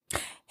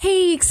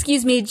Hey,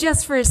 excuse me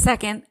just for a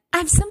second. I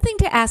have something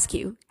to ask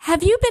you.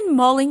 Have you been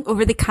mulling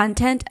over the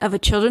content of a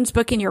children's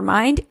book in your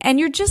mind and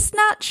you're just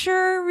not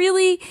sure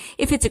really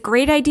if it's a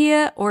great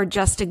idea or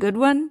just a good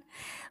one?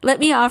 Let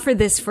me offer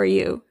this for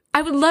you.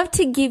 I would love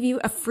to give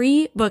you a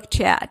free book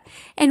chat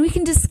and we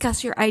can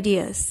discuss your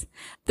ideas.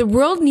 The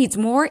world needs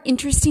more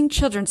interesting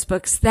children's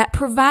books that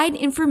provide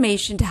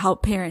information to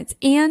help parents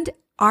and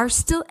are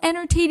still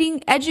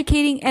entertaining,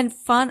 educating, and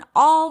fun,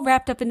 all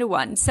wrapped up into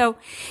one. So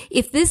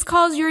if this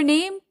calls your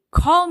name,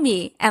 call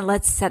me and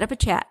let's set up a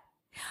chat.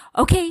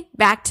 Okay,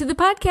 back to the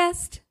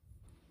podcast.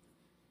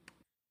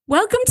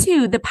 Welcome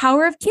to The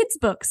Power of Kids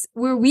Books,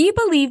 where we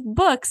believe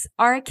books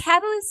are a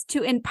catalyst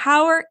to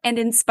empower and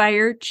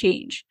inspire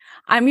change.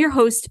 I'm your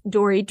host,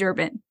 Dory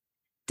Durbin.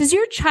 Does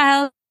your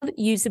child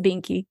use a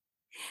Binky?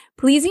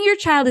 Pleasing your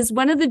child is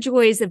one of the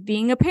joys of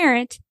being a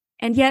parent,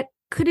 and yet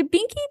could a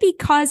Binky be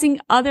causing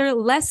other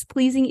less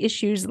pleasing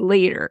issues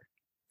later?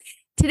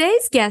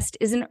 Today's guest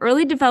is an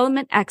early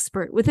development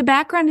expert with a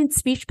background in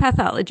speech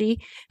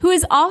pathology who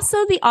is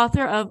also the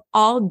author of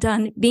All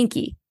Done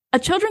Binky, a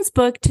children's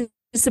book to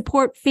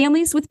support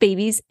families with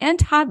babies and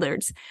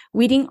toddlers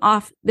weaning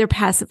off their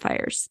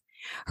pacifiers.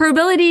 Her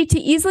ability to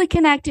easily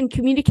connect and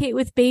communicate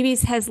with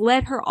babies has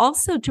led her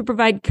also to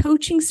provide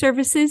coaching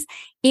services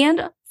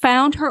and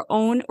found her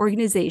own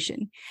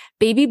organization,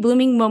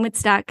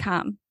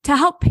 babybloomingmoments.com, to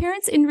help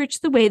parents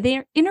enrich the way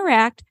they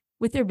interact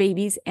with their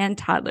babies and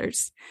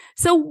toddlers.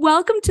 So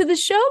welcome to the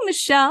show,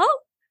 Michelle.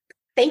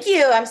 Thank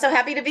you. I'm so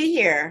happy to be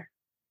here.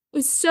 It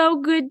was so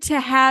good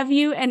to have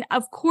you. And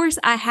of course,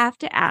 I have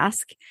to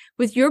ask,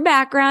 with your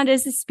background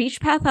as a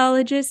speech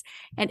pathologist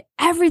and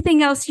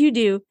everything else you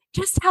do,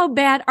 just how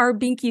bad are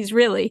Binkies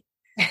really?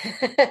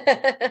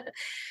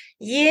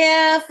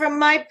 Yeah, from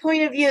my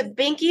point of view,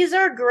 Binkies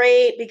are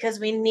great because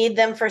we need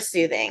them for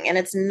soothing. And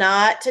it's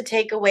not to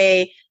take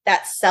away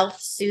that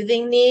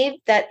self-soothing need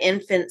that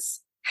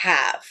infants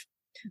have.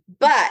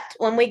 But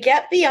when we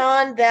get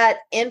beyond that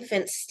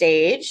infant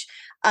stage,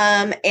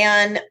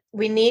 and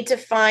we need to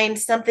find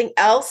something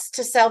else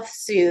to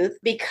self-soothe,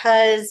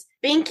 because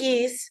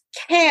Binkies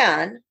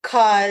can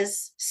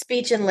cause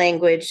speech and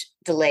language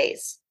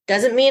delays.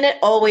 Doesn't mean it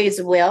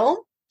always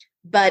will,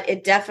 but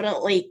it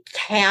definitely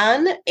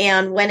can.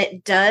 And when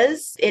it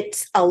does,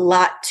 it's a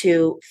lot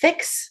to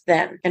fix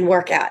then and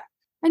work at.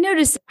 I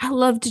notice I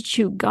love to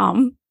chew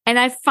gum. And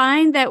I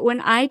find that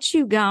when I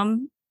chew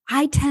gum,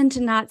 I tend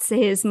to not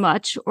say as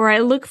much, or I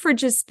look for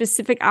just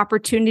specific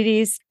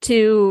opportunities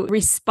to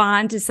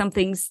respond to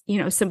something,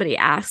 somebody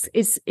asks.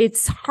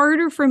 It's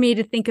harder for me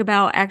to think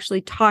about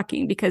actually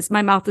talking because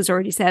my mouth is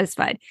already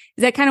satisfied.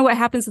 Is that kind of what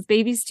happens with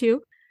babies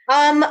too?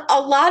 A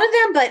lot of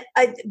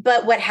them,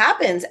 but what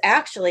happens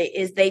actually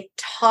is they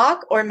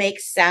talk or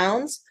make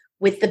sounds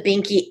with the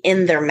Binky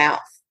in their mouth.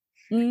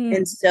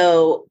 And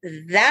so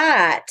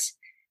that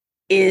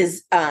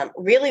is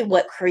really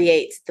what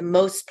creates the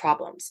most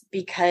problems,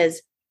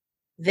 because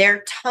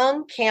their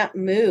tongue can't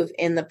move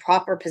in the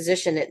proper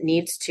position it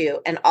needs to.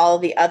 And all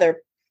the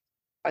other,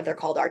 or they're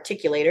called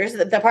articulators,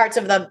 the parts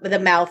of the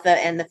mouth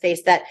and the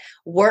face that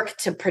work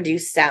to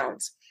produce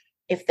sounds.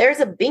 If there's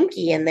a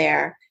Binky in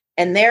there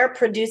and they're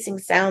producing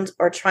sounds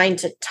or trying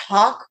to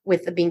talk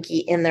with the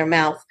Binky in their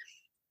mouth,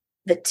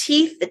 the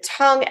teeth, the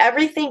tongue,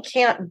 everything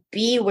can't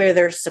be where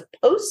they're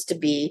supposed to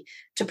be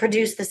to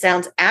produce the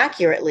sounds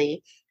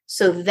accurately.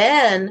 So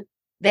then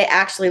they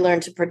actually learn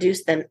to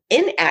produce them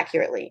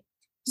inaccurately.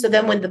 So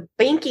then when the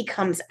Binky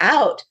comes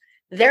out,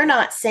 they're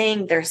not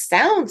saying their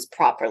sounds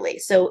properly.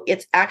 So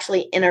it's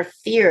actually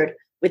interfered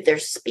with their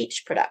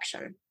speech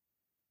production.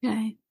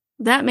 Okay.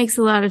 That makes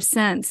a lot of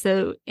sense.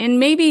 So, and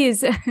maybe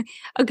is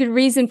a good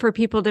reason for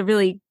people to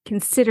really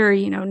consider,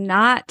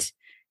 not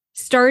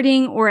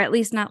starting or at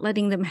least not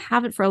letting them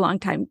have it for a long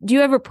time. Do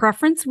you have a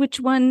preference which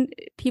one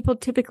people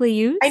typically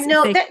use? I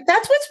know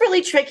that's what's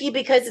really tricky,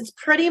 because it's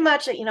pretty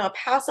much, a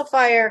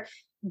pacifier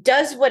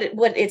does what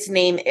its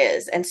name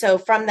is. And so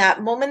from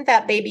that moment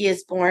that baby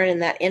is born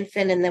and that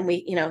infant, and then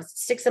we,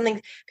 stick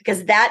something,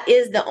 because that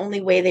is the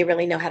only way they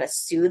really know how to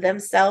soothe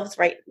themselves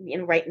right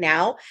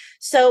now.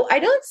 So I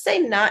don't say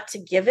not to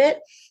give it,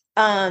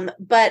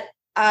 but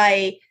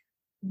I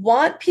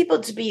want people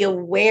to be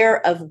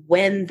aware of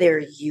when they're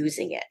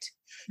using it.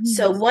 Mm-hmm.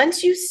 So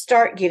once you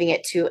start giving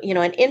it to,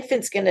 an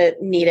infant's going to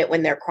need it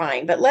when they're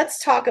crying, but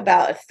let's talk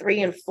about a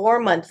 3 and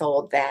 4 month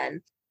old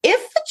then.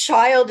 If the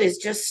child is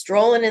just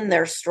strolling in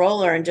their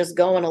stroller and just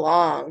going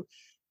along,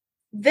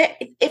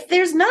 if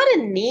there's not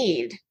a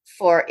need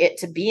for it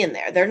to be in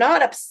there, they're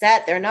not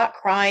upset, they're not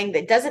crying,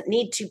 that doesn't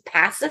need to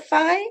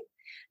pacify,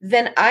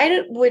 then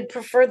I would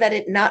prefer that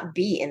it not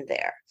be in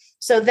there.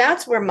 So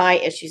that's where my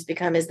issues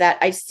become, is that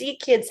I see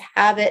kids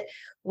have it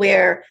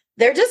where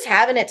they're just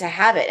having it to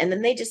have it. And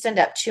then they just end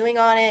up chewing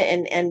on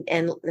it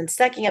and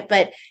sucking it,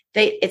 but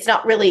it's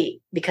not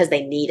really because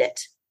they need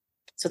it.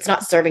 So it's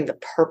not serving the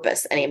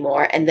purpose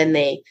anymore. And then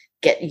they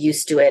get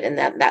used to it. And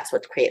that's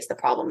what creates the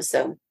problem.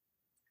 So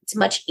it's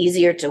much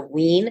easier to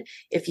wean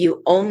if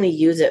you only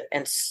use it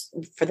and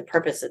for the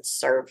purpose it's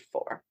served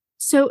for.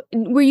 So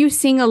were you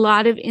seeing a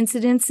lot of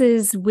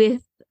incidences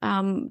with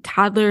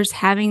toddlers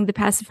having the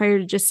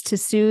pacifier just to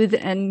soothe,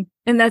 and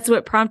that's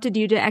what prompted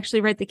you to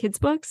actually write the kids'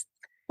 books?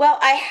 Well,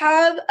 I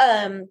have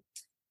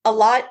a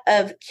lot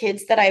of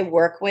kids that I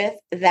work with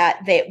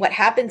that what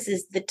happens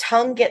is the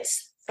tongue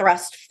gets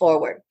thrust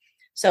forward.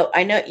 So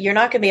I know you're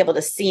not going to be able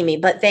to see me,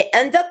 but they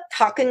end up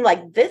talking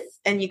like this,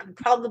 and you can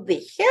probably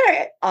hear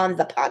it on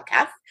the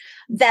podcast,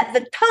 that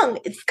the tongue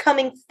is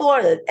coming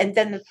forward and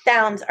then the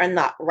sounds are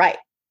not right.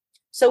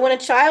 So when a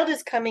child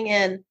is coming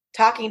in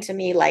talking to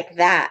me like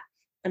that,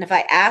 and if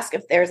I ask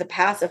if there's a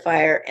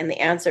pacifier and the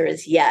answer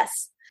is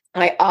yes,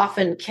 I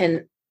often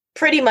can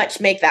pretty much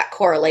make that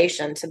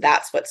correlation to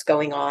that's what's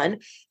going on.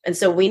 And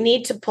so we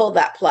need to pull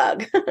that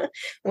plug.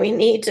 We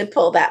need to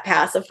pull that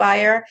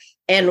pacifier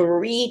and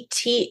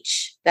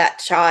reteach that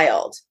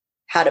child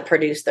how to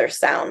produce their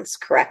sounds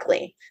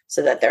correctly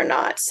so that they're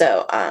not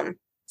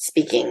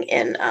speaking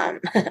in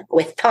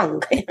with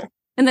tongue.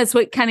 And that's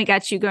what kind of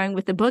got you going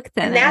with the book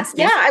then.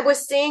 And I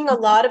was seeing a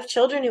lot of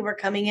children who were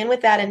coming in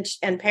with that,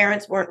 and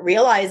parents weren't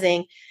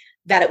realizing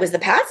that it was the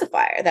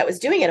pacifier that was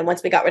doing it. And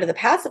once we got rid of the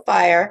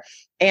pacifier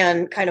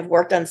and kind of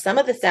worked on some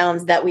of the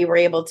sounds, that we were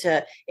able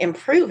to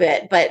improve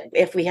it. But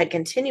if we had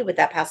continued with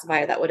that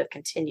pacifier, that would have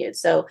continued.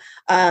 So,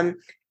 and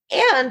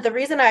the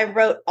reason I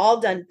wrote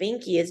All Done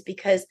Binky is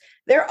because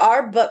there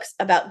are books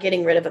about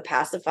getting rid of a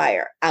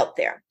pacifier out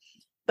there,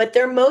 but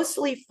they're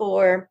mostly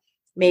for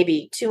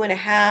maybe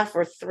 2.5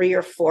 or 3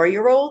 or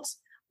 4-year-olds,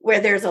 where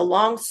there's a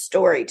long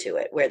story to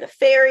it, where the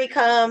fairy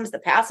comes, the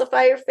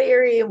pacifier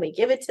fairy, and we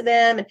give it to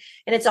them.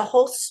 And it's a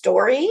whole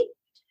story.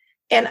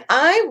 And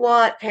I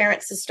want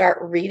parents to start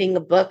reading the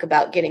book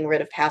about getting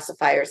rid of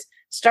pacifiers,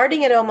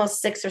 starting at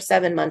almost 6 or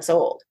 7 months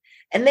old.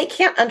 And they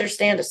can't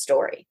understand a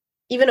story,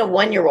 even a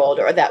 1-year-old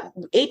or that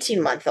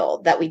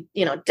 18-month-old that we,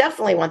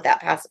 definitely want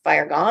that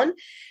pacifier gone.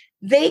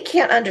 They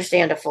can't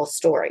understand a full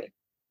story.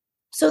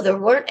 So there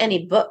weren't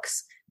any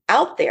books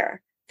out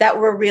there that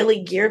were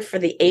really geared for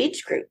the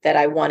age group that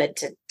I wanted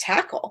to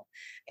tackle,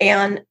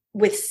 and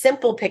with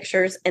simple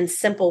pictures and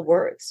simple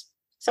words.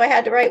 So I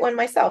had to write one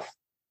myself.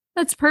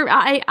 That's perfect.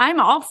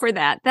 I'm all for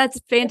that. That's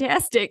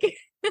fantastic.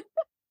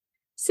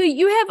 So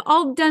you have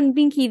All Done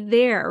Binky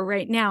there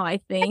right now,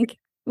 I think.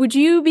 Would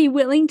you be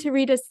willing to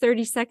read us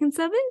 30 seconds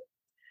of it?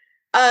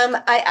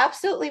 I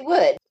absolutely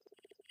would.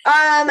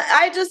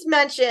 I just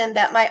mentioned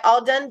that my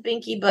All Done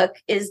Binky book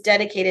is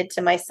dedicated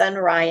to my son,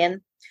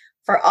 Ryan,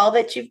 for all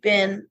that you've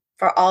been,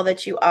 for all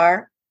that you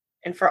are,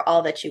 and for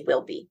all that you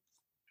will be.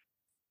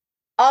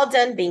 All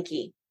Done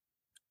Binky.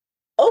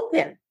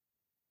 Open.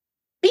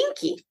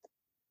 Binky.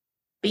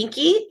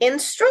 Binky in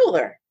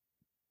stroller.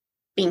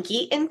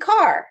 Binky in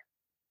car.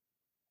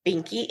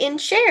 Binky in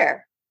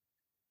chair.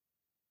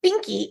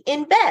 Binky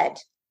in bed.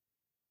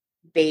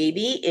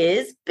 Baby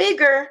is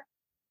bigger.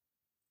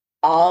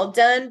 All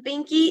done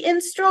Binky in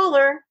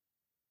stroller.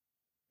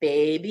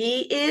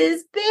 Baby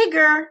is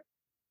bigger.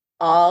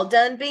 All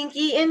done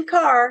Binky in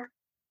car.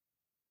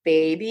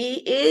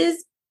 Baby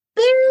is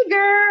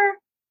bigger.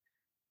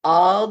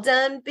 All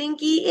done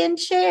Binky in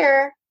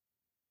chair.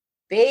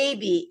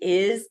 Baby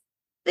is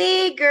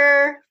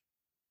bigger.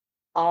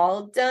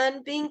 All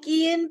done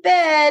Binky in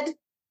bed.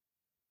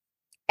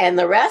 And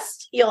the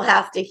rest you'll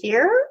have to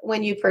hear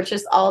when you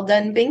purchase All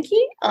Done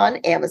Binky on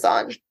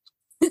Amazon.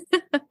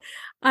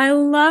 I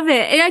love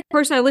it. And of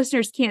course, our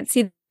listeners can't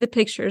see the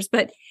pictures,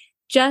 but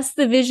just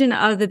the vision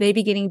of the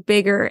baby getting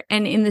bigger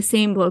and in the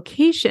same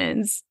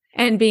locations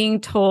and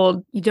being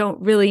told you don't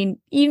really,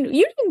 you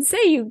didn't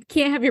say you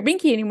can't have your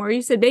Binky anymore.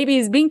 You said baby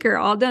is binker,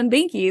 all done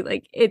Binky.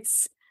 Like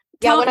it's,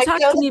 when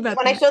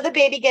I show the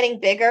baby getting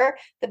bigger,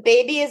 the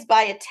baby is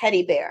by a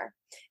teddy bear.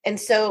 And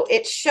so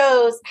it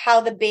shows how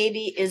the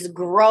baby is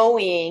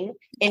growing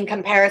in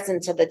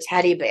comparison to the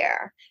teddy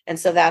bear. And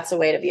so that's a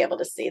way to be able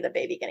to see the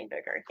baby getting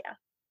bigger. Yeah.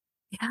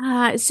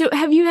 Yeah. So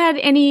have you had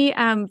any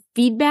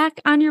feedback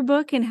on your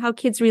book and how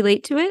kids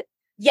relate to it?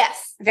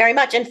 Yes, very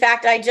much. In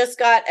fact, I just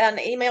got an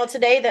email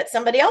today that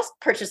somebody else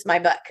purchased my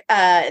book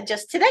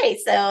just today.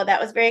 So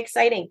that was very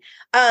exciting.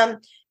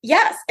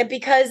 Yes,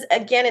 because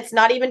again, it's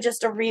not even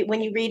just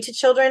when you read to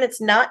children, it's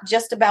not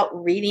just about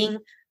reading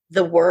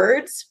the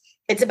words.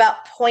 It's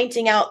about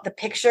pointing out the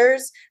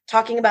pictures,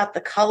 talking about the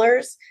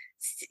colors,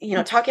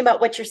 talking about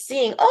what you're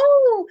seeing.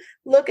 Oh,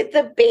 look at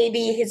the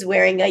baby. He's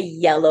wearing a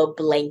yellow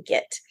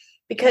blanket.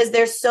 Because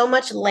there's so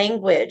much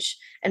language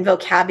and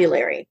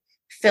vocabulary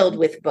filled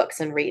with books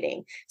and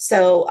reading.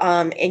 So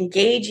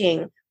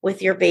engaging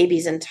with your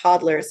babies and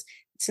toddlers,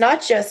 it's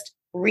not just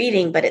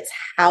reading, but it's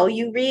how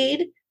you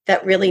read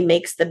that really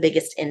makes the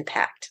biggest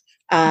impact.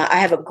 I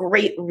have a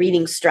great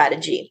reading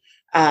strategy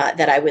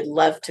that I would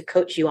love to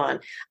coach you on.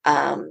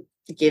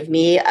 Give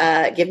me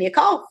a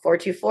call,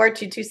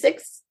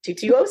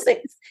 424-226-2206.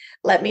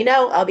 Let me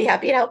know. I'll be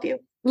happy to help you.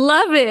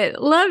 Love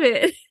it. Love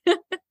it.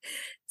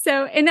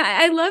 So, and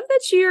I love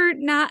that you're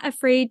not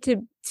afraid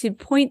to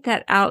point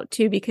that out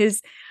too,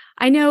 because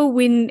I know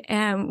when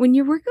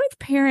you're working with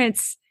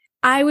parents,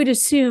 I would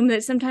assume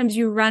that sometimes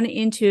you run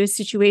into a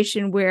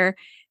situation where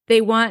they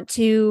want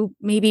to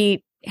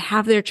maybe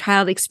have their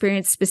child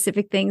experience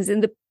specific things,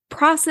 and the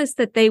process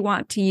that they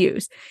want to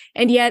use.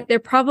 And yet they're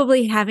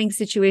probably having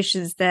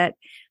situations that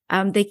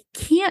they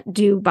can't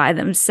do by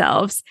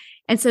themselves.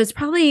 And so it's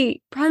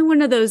probably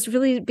one of those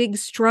really big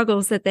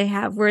struggles that they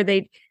have where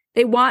they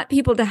want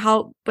people to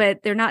help,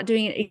 but they're not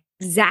doing it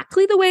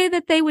exactly the way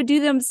that they would do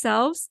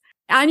themselves.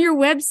 On your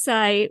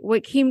website,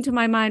 what came to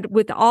my mind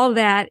with all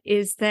that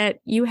is that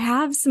you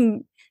have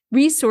some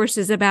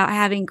resources about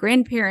having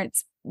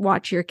grandparents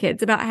watch your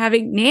kids, about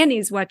having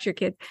nannies watch your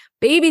kids,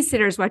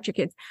 babysitters watch your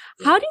kids.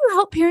 How do you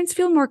help parents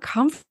feel more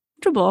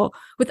comfortable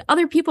with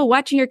other people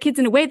watching your kids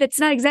in a way that's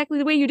not exactly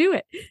the way you do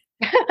it?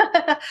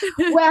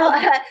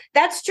 Well,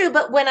 that's true.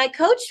 But when I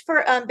coach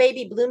for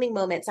baby blooming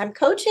moments, I'm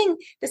coaching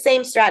the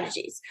same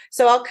strategies.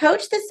 So I'll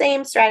coach the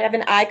same strategy. I have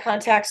an eye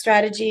contact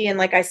strategy. And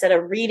like I said,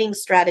 a reading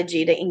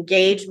strategy to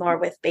engage more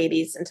with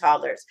babies and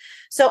toddlers.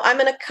 So I'm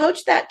going to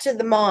coach that to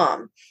the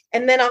mom.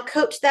 And then I'll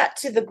coach that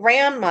to the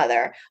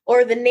grandmother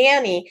or the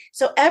nanny.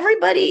 So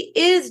everybody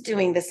is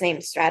doing the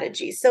same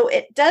strategy. So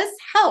it does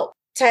help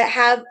to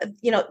have,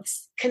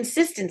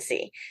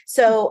 consistency.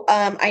 So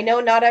I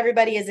know not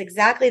everybody is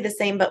exactly the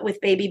same, but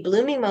with baby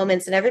blooming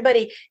moments and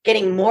everybody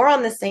getting more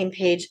on the same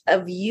page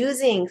of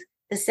using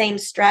the same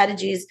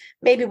strategies,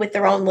 maybe with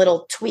their own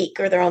little tweak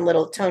or their own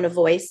little tone of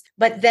voice.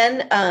 But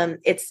then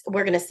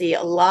we're going to see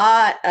a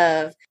lot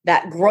of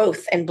that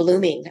growth and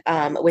blooming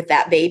with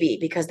that baby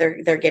because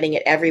they're getting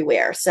it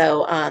everywhere.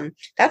 So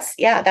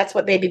that's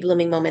what baby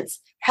blooming moments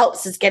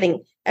helps, is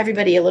getting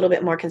everybody a little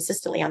bit more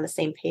consistently on the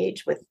same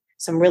page with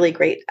some really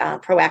great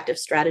proactive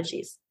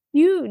strategies.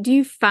 Do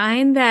you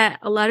find that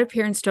a lot of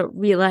parents don't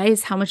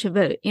realize how much of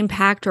an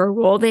impact or a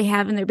role they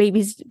have in their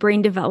baby's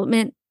brain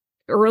development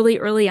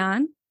early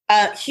on?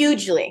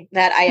 Hugely.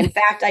 In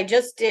fact, I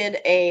just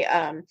did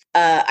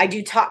I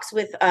do talks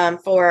with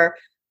for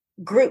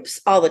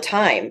groups all the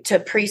time, to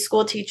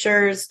preschool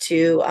teachers,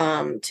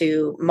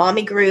 to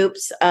mommy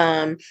groups.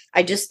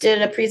 I just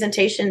did a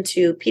presentation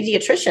to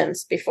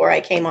pediatricians before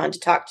I came on to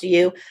talk to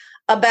you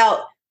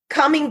about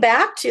coming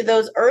back to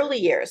those early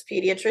years.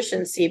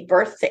 Pediatricians see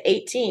birth to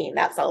 18.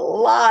 That's a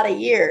lot of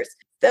years.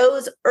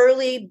 Those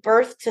early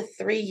birth to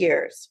 3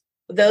 years,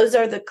 those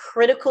are the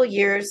critical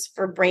years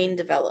for brain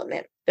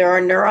development. There are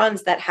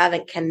neurons that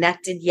haven't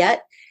connected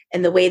yet,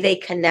 and the way they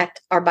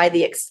connect are by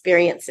the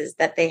experiences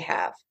that they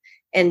have.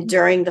 And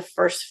during the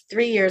first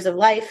 3 years of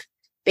life,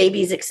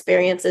 babies'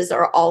 experiences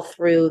are all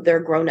through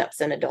their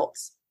grown-ups and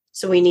adults.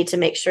 So we need to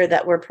make sure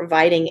that we're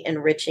providing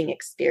enriching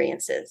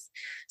experiences.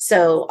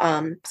 So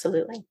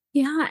absolutely.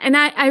 Yeah. And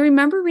I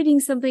remember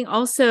reading something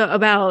also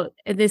about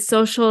the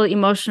social,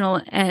 emotional,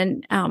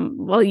 and,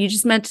 you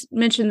just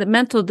mentioned the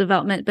mental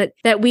development, but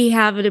that we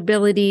have an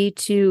ability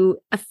to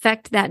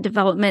affect that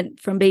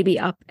development from baby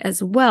up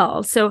as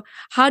well. So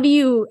how do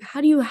you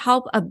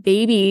help a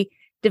baby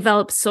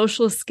develop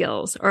social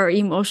skills or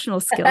emotional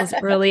skills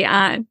early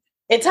on?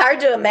 It's hard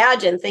to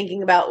imagine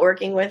thinking about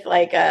working with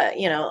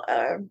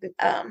a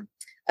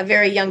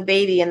very young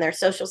baby and their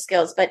social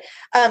skills. But,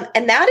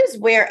 and that is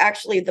where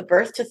actually the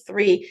birth to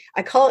 3,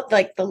 I call it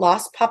like the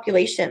lost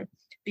population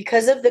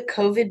because of the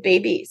COVID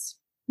babies.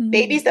 Mm-hmm.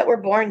 Babies that were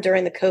born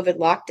during the COVID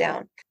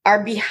lockdown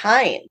are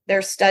behind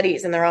their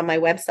studies, and they're on my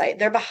website.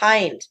 They're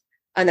behind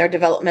on their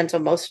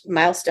developmental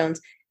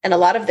milestones and a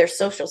lot of their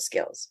social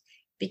skills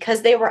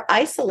because they were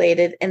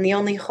isolated and the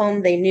only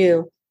home they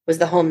knew was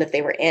the home that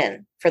they were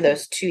in for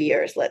those 2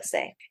 years, let's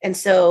say. And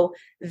so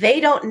they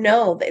don't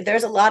know.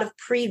 There's a lot of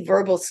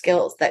pre-verbal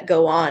skills that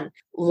go on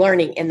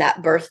learning in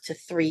that birth to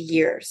 3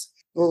 years.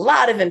 A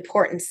lot of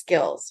important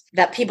skills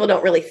that people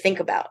don't really think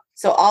about.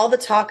 So all the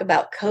talk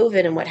about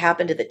COVID and what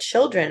happened to the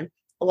children,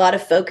 a lot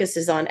of focus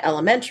is on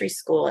elementary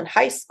school and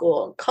high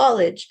school and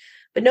college,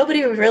 but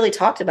nobody really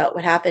talked about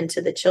what happened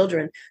to the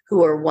children who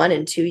were 1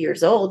 and 2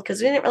 years old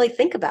because we didn't really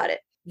think about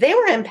it. They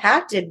were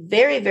impacted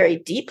very, very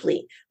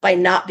deeply by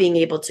not being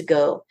able to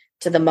go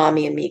to the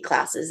mommy and me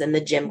classes and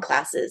the gym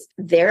classes.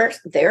 Their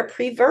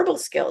pre-verbal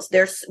skills,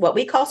 their what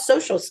we call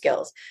social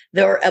skills,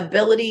 their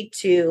ability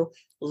to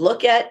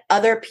look at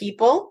other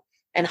people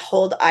and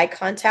hold eye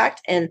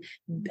contact and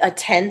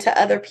attend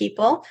to other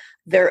people,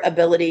 their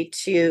ability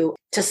to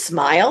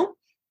smile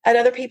at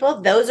other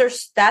people.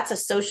 That's a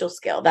social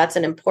skill. That's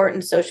an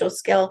important social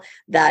skill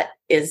that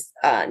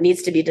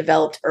needs to be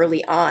developed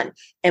early on.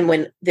 And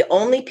when the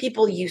only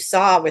people you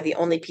saw were the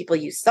only people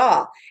you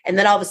saw, and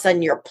then all of a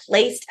sudden you're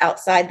placed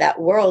outside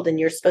that world and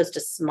you're supposed to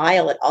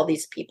smile at all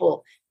these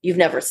people you've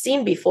never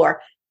seen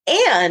before,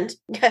 and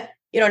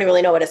you don't even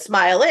really know what a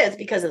smile is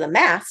because of the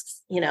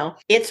masks,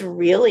 it's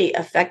really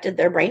affected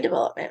their brain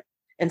development.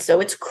 And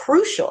so it's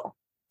crucial.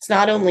 It's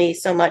not only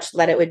so much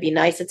that it would be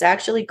nice, it's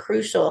actually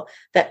crucial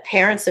that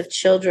parents of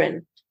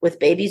children with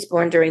babies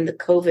born during the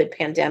COVID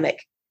pandemic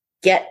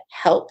get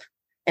help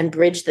and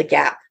bridge the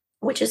gap,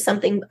 which is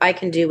something I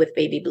can do with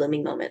baby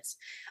blooming moments.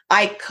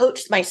 I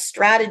coach my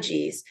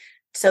strategies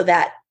so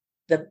that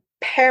the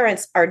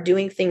parents are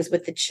doing things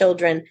with the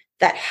children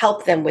that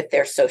help them with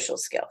their social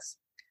skills,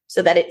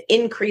 so that it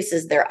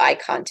increases their eye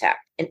contact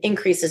and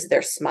increases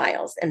their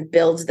smiles and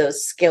builds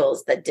those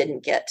skills that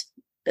didn't get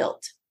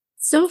built.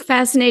 So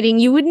fascinating.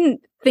 You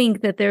wouldn't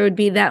think that there would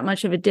be that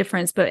much of a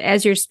difference, but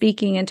as you're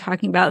speaking and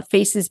talking about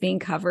faces being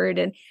covered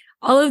and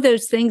all of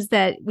those things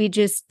that we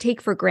just take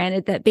for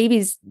granted, that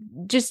babies,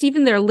 just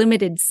even their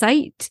limited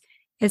sight,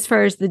 as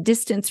far as the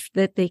distance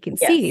that they can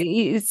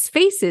see, it's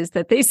faces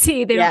that they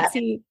see. They don't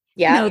see,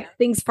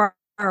 things far,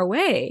 far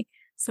away.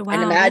 So, wow.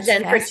 And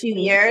imagine for 2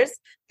 years,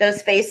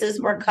 those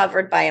faces were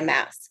covered by a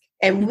mask.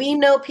 And we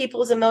know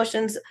people's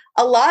emotions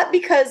a lot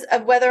because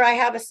of whether I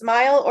have a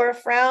smile or a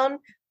frown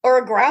or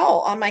a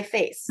growl on my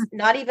face.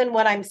 Not even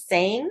what I'm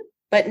saying,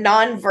 but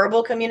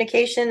nonverbal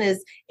communication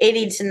is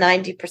 80 to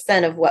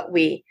 90% of what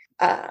we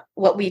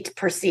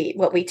perceive,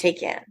 what we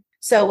take in.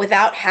 So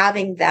without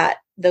having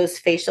those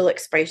facial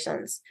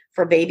expressions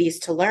for babies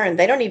to learn,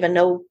 they don't even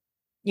know,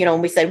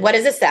 when we said, what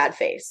is a sad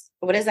face?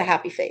 What is a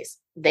happy face?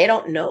 They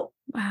don't know.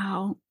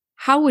 Wow.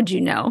 How would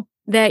you know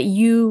that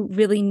you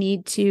really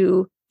need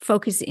to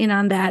focus in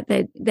on that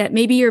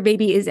maybe your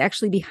baby is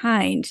actually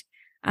behind?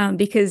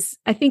 Because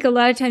I think a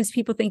lot of times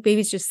people think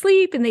babies just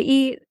sleep and they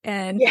eat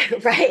and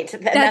right.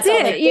 That's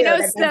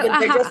it.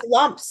 They're just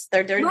lumps.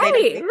 They're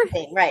right.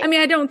 Right. I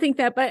mean, I don't think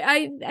that, but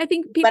I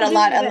think people. But a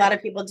lot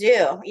of people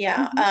do.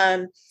 Yeah.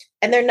 Mm-hmm.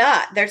 And they're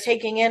not. They're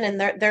taking in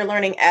and they're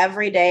learning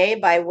every day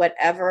by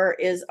whatever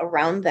is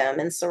around them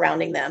and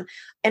surrounding them.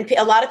 And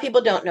a lot of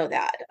people don't know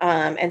that.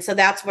 And so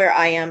that's where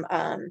I am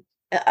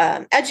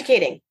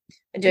educating.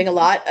 I'm doing a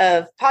lot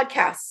of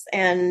podcasts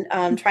and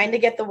trying to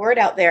get the word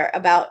out there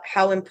about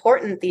how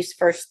important these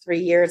first 3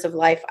 years of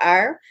life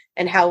are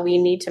and how we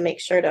need to make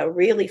sure to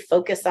really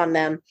focus on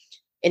them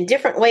in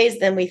different ways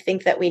than we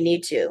think that we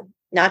need to.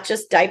 Not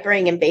just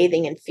diapering and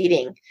bathing and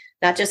feeding,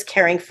 not just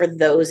caring for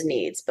those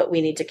needs, but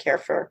we need to care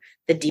for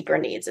the deeper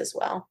needs as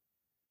well.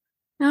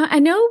 Now, I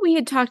know we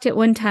had talked at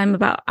one time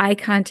about eye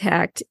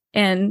contact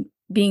and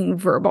being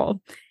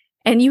verbal.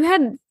 And you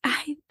had,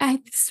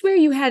 I swear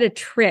you had a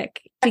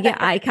trick to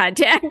get eye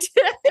contact.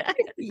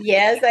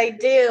 Yes, I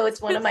do.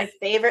 It's one of my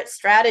favorite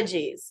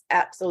strategies.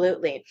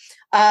 Absolutely.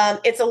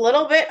 It's a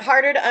little bit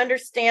harder to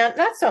understand.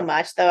 Not so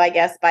much, though, I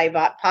guess, by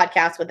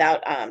podcasts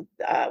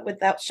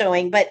without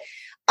showing. But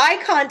eye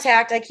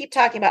contact, I keep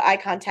talking about eye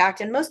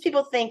contact. And most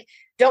people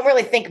don't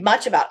really think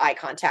much about eye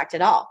contact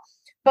at all.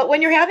 But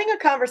when you're having a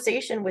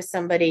conversation with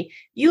somebody,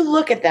 you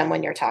look at them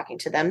when you're talking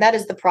to them. That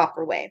is the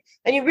proper way.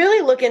 And you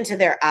really look into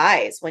their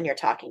eyes when you're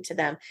talking to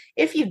them.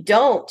 If you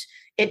don't,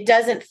 it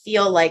doesn't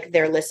feel like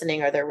they're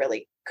listening or they're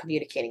really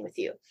communicating with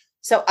you.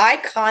 So eye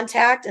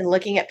contact and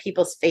looking at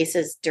people's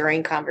faces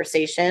during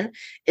conversation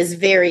is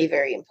very,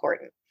 very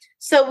important.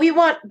 So we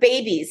want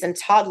babies and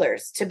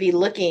toddlers to be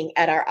looking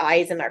at our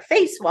eyes and our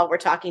face while we're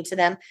talking to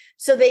them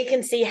so they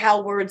can see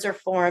how words are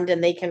formed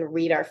and they can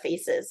read our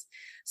faces.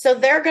 So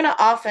they're going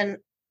to often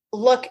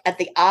look at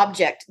the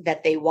object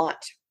that they want.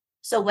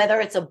 So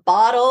whether it's a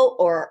bottle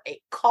or a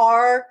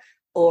car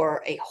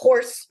or a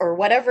horse or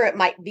whatever it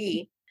might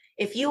be,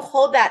 if you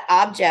hold that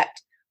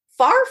object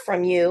far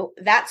from you,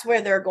 that's where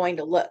they're going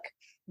to look.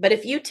 But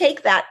if you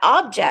take that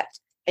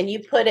object and you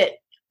put it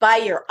by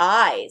your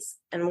eyes,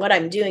 and what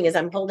I'm doing is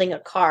I'm holding a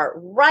car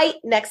right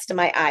next to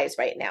my eyes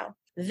right now,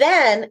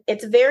 then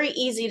it's very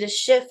easy to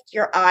shift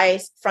your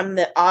eyes from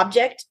the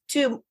object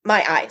to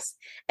my eyes.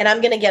 And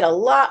I'm going to get a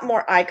lot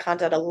more eye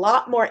contact, a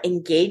lot more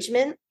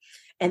engagement.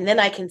 And then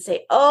I can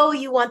say, oh,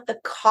 you want the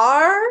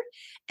car?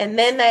 And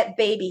then that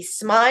baby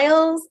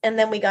smiles. And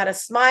then we got a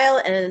smile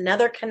and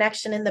another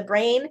connection in the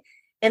brain.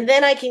 And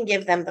then I can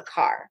give them the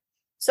car.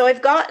 So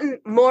I've gotten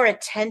more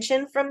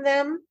attention from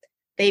them.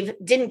 They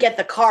didn't get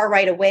the car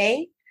right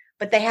away,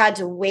 but they had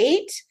to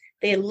wait.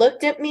 They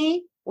looked at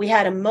me. We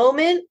had a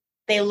moment.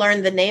 They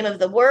learned the name of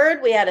the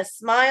word. We had a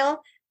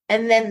smile,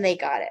 and then they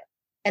got it.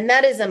 And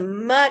that is a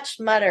much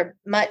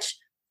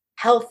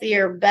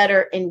healthier,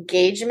 better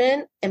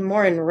engagement and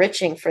more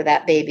enriching for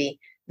that baby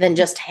than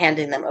just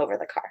handing them over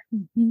the car.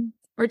 Mm-hmm.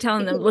 Or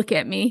telling them, look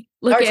at me.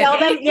 Look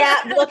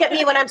at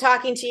me when I'm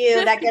talking to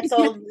you. That gets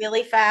old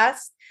really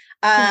fast.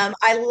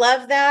 I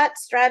love that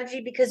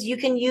strategy because you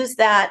can use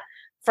that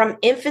from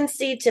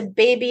infancy to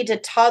baby to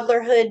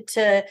toddlerhood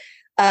to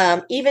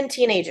even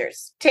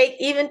teenagers.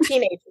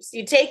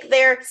 You take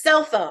their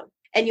cell phone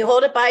and you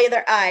hold it by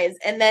their eyes,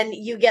 and then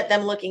you get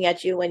them looking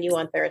at you when you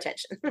want their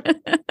attention.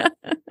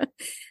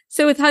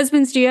 So with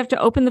husbands, do you have to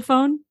open the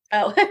phone?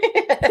 Oh,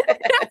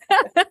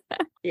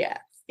 yeah.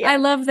 I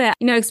love that.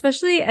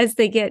 Especially as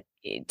they get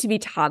to be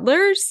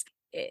toddlers,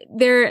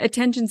 their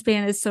attention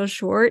span is so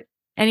short.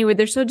 Anyway,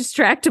 they're so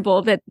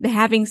distractible that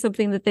having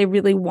something that they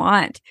really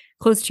want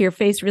close to your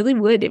face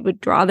it would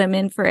draw them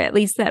in for at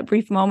least that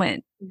brief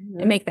moment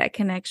and make that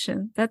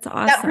connection. That's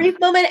awesome. That brief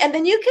moment. And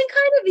then you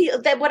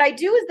can what I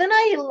do is then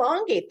I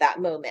elongate that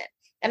moment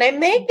and I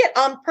make it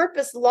on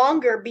purpose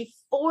longer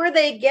before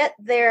they get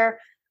their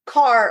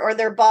car or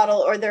their bottle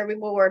or their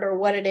reward or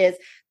what it is,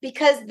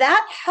 because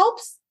that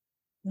helps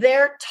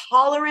their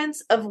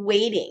tolerance of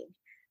waiting.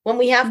 When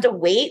we have to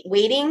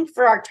waiting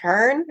for our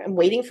turn and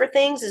waiting for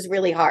things is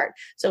really hard.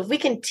 So if we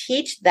can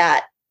teach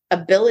that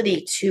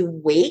ability to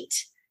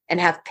wait and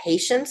have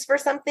patience for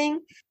something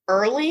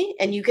early.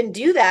 And you can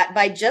do that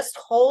by just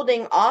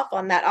holding off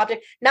on that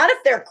object. Not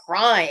if they're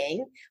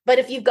crying, but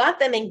if you've got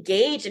them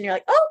engaged and you're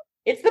like, oh,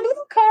 it's the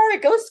blue car.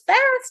 It goes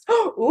fast.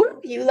 Ooh,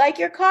 you like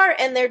your car.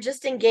 And they're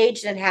just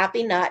engaged and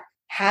happy, not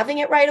having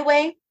it right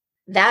away.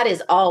 That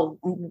is all,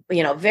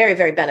 very,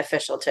 very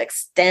beneficial to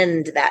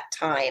extend that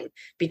time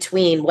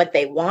between what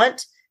they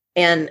want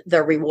and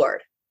the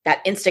reward,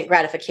 that instant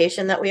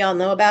gratification that we all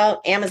know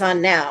about.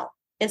 Amazon now,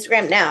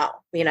 Instagram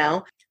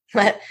now,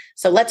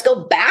 So let's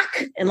go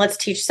back and let's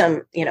teach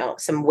some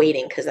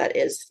waiting, because that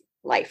is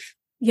life.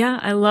 Yeah,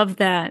 I love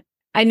that.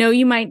 I know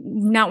you might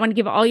not want to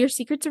give all your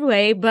secrets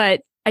away,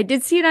 but I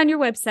did see it on your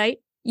website.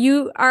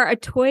 You are a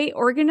toy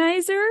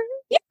organizer?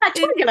 Yeah, a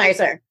toy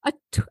organizer.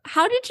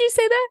 How did you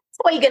say that?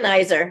 Toy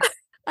organizer.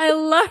 I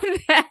love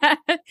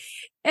that.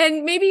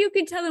 And maybe you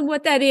can tell them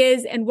what that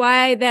is and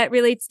why that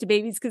relates to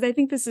babies, because I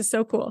think this is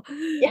so cool.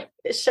 Yeah,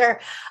 sure.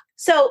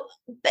 So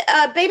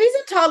babies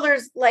and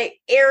toddlers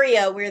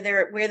area where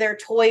their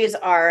toys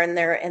are and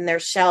their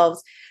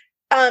shelves,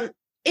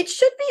 it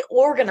should be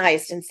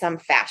organized in some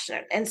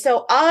fashion. And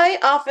so I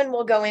often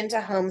will go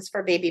into homes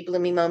for baby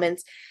blooming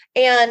moments.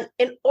 And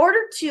in order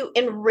to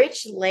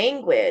enrich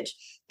language,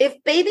 if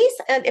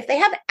they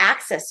have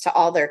access to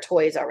all their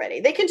toys already,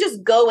 they can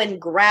just go and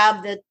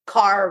grab the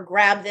car, or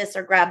grab this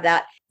or grab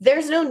that.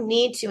 There's no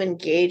need to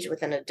engage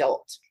with an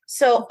adult.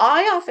 So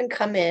I often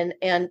come in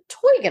and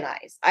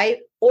toygonize. I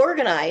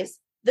organize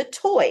the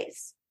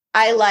toys.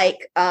 I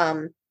like,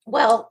 I'm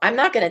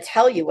not going to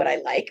tell you what I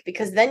like,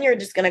 because then you're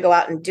just going to go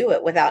out and do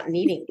it without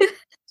needing me.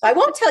 So I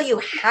won't tell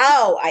you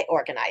how I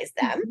organize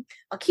them.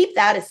 I'll keep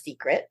that a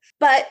secret.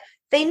 But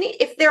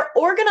if they're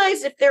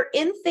organized, if they're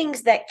in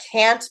things that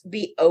can't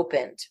be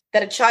opened,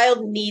 that a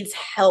child needs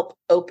help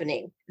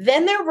opening,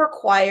 then they're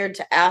required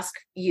to ask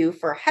you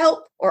for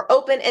help or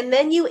open, and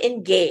then you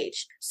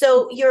engage.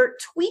 So you're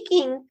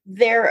tweaking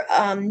their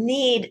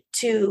need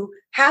to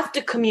have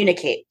to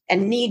communicate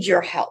and need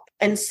your help.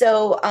 And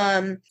so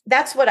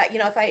that's what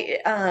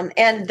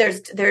and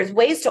there's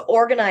ways to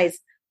organize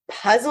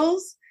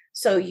puzzles,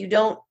 so you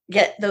don't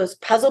get those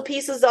puzzle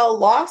pieces all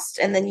lost.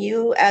 And then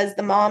you, as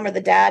the mom or the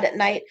dad at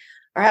night,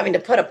 are having to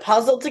put a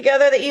puzzle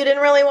together that you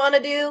didn't really want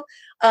to do.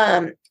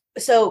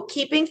 So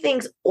keeping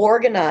things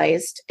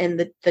organized in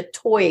the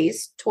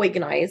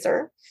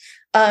toygonizer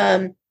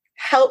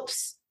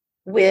helps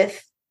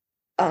with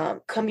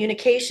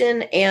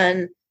communication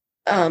and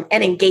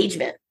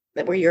engagement,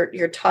 where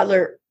your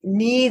toddler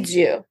needs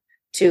you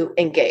to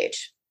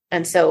engage.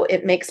 And so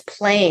it makes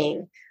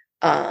playing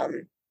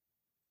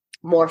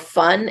more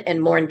fun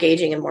and more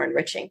engaging and more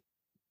enriching.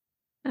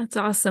 That's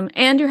awesome.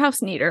 And your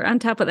house neater on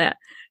top of that.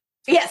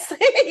 Yes.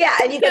 Yeah.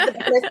 And you get the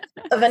benefit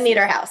of a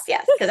neater house.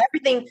 Yes. Because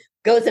everything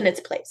goes in its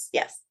place.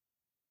 Yes.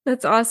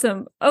 That's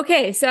awesome.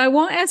 Okay. So I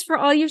won't ask for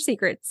all your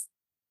secrets.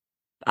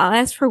 I'll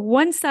ask for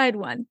one side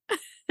one.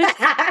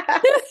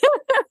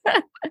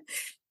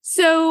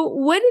 So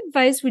what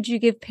advice would you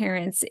give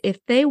parents if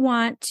they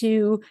want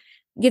to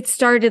get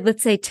started,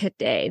 let's say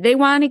today? They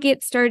want to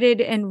get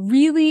started and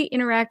really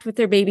interact with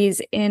their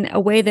babies in a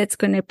way that's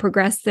going to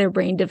progress their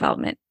brain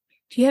development.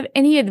 Do you have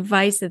any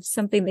advice of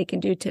something they can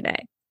do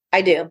today?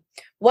 I do.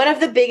 One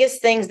of the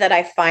biggest things that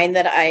I find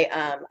that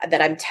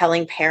I'm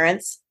telling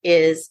parents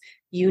is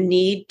you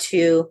need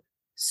to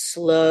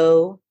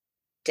slow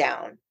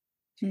down.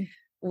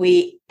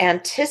 We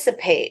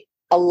anticipate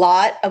a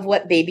lot of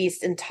what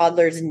babies and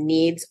toddlers'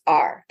 needs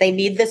are. They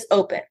need this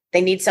open.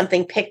 They need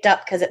something picked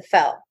up because it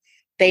fell.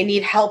 They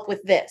need help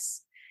with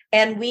this.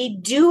 And we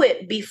do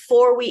it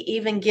before we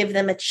even give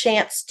them a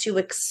chance to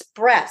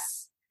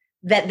express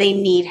that they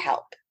need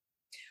help.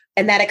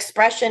 And that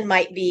expression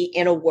might be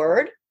in a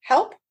word,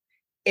 help.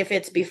 If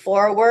it's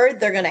before a word,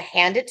 they're going to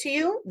hand it to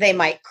you. They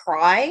might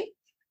cry,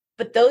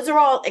 but those are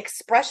all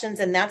expressions,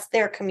 and that's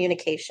their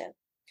communication.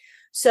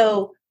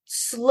 So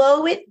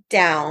slow it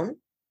down.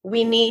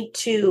 We need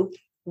to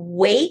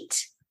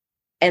wait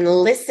and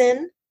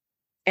listen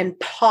and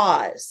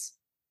pause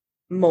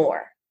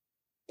more.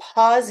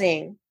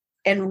 Pausing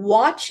and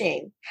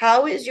watching,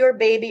 how is your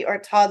baby or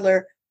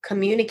toddler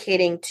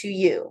communicating to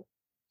you?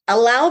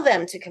 Allow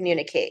them to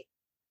communicate.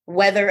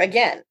 Whether,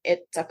 again,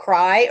 it's a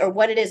cry or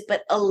what it is,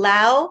 but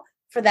allow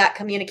for that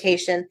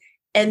communication,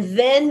 and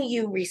then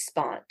you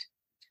respond.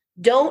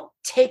 Don't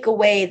take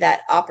away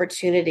that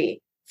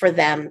opportunity for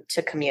them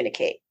to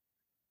communicate,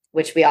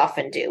 which we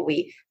often do.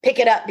 We pick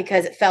it up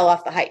because it fell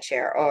off the high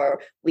chair,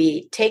 or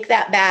we take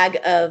that bag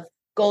of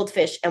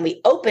goldfish and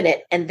we open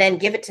it and then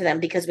give it to them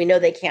because we know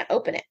they can't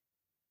open it.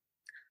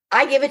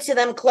 I give it to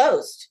them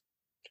closed,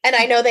 and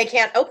I know they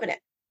can't open it,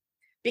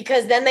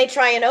 because then they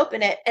try and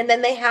open it, and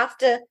then they have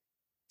to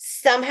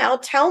somehow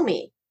tell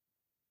me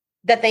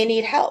that they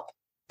need help.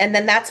 And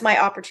then that's my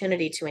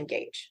opportunity to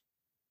engage.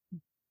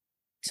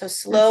 So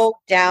slow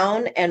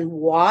down and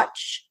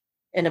watch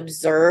and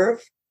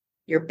observe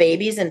your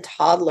babies and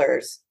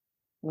toddlers'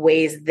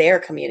 ways they're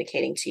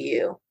communicating to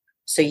you,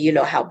 so you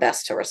know how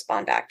best to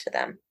respond back to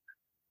them.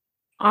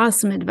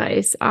 Awesome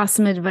advice.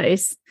 Awesome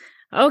advice.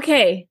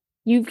 Okay.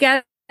 You've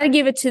got to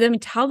give it to them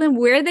and tell them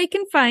where they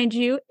can find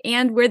you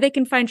and where they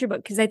can find your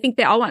book, because I think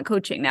they all want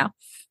coaching now.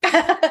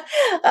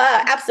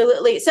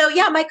 Absolutely. So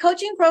yeah, my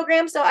coaching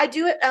program. So I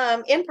do it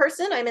in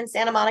person. I'm in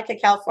Santa Monica,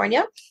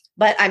 California,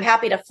 but I'm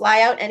happy to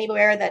fly out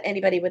anywhere that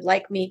anybody would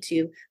like me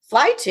to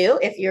fly to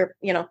if you're,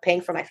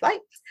 paying for my flight.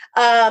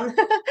 I'm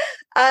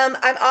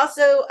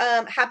also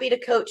happy to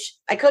coach.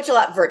 I coach a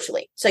lot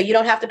virtually. So you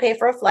don't have to pay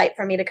for a flight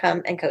for me to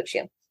come and coach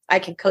you. I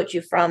can coach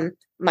you from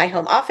my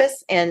home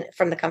office and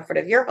from the comfort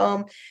of your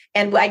home.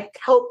 And I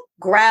help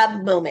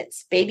grab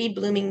moments, baby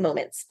blooming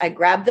moments. I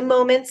grab the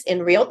moments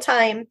in real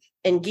time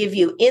and give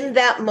you in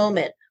that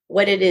moment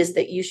what it is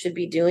that you should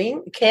be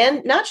doing,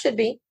 can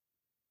be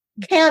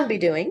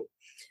doing.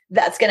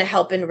 That's going to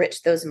help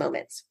enrich those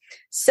moments.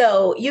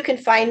 So you can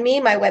find me,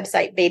 my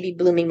website,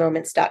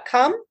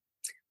 babybloomingmoments.com,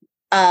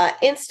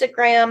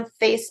 Instagram,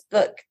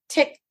 Facebook,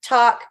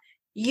 TikTok,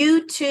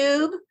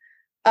 YouTube.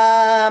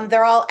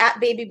 They're all at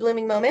Baby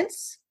Blooming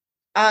Moments.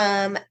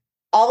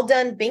 All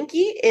Done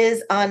Binky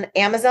is on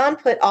Amazon.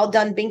 Put All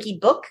Done Binky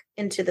book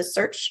into the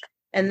search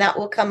and that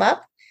will come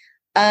up.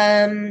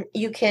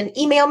 You can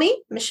email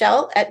me,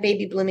 Michelle at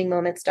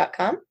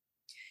babybloomingmoments.com.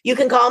 You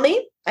can call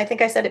me. I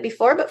think I said it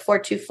before, but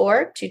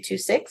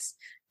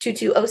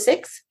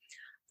 424-226-2206.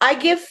 I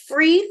give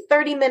free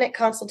 30-minute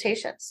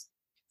consultations.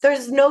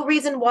 There's no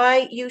reason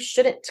why you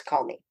shouldn't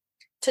call me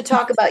to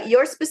talk about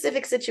your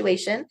specific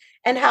situation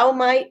and how I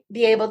might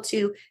be able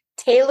to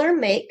tailor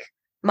make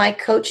my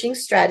coaching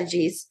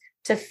strategies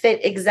to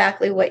fit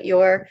exactly what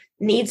your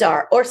needs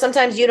are. Or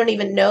sometimes you don't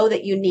even know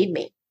that you need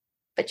me,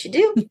 but you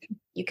do.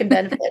 You can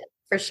benefit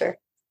for sure.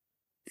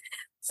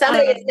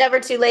 Someday it's never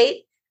too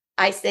late.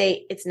 I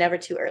say it's never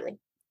too early.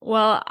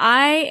 Well,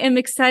 I am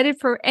excited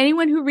for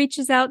anyone who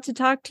reaches out to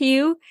talk to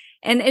you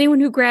and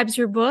anyone who grabs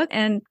your book.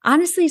 And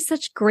honestly,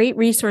 such great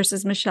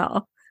resources,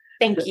 Michelle.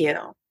 Thank you.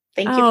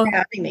 Thank you for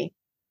having me.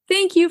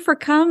 Thank you for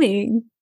coming.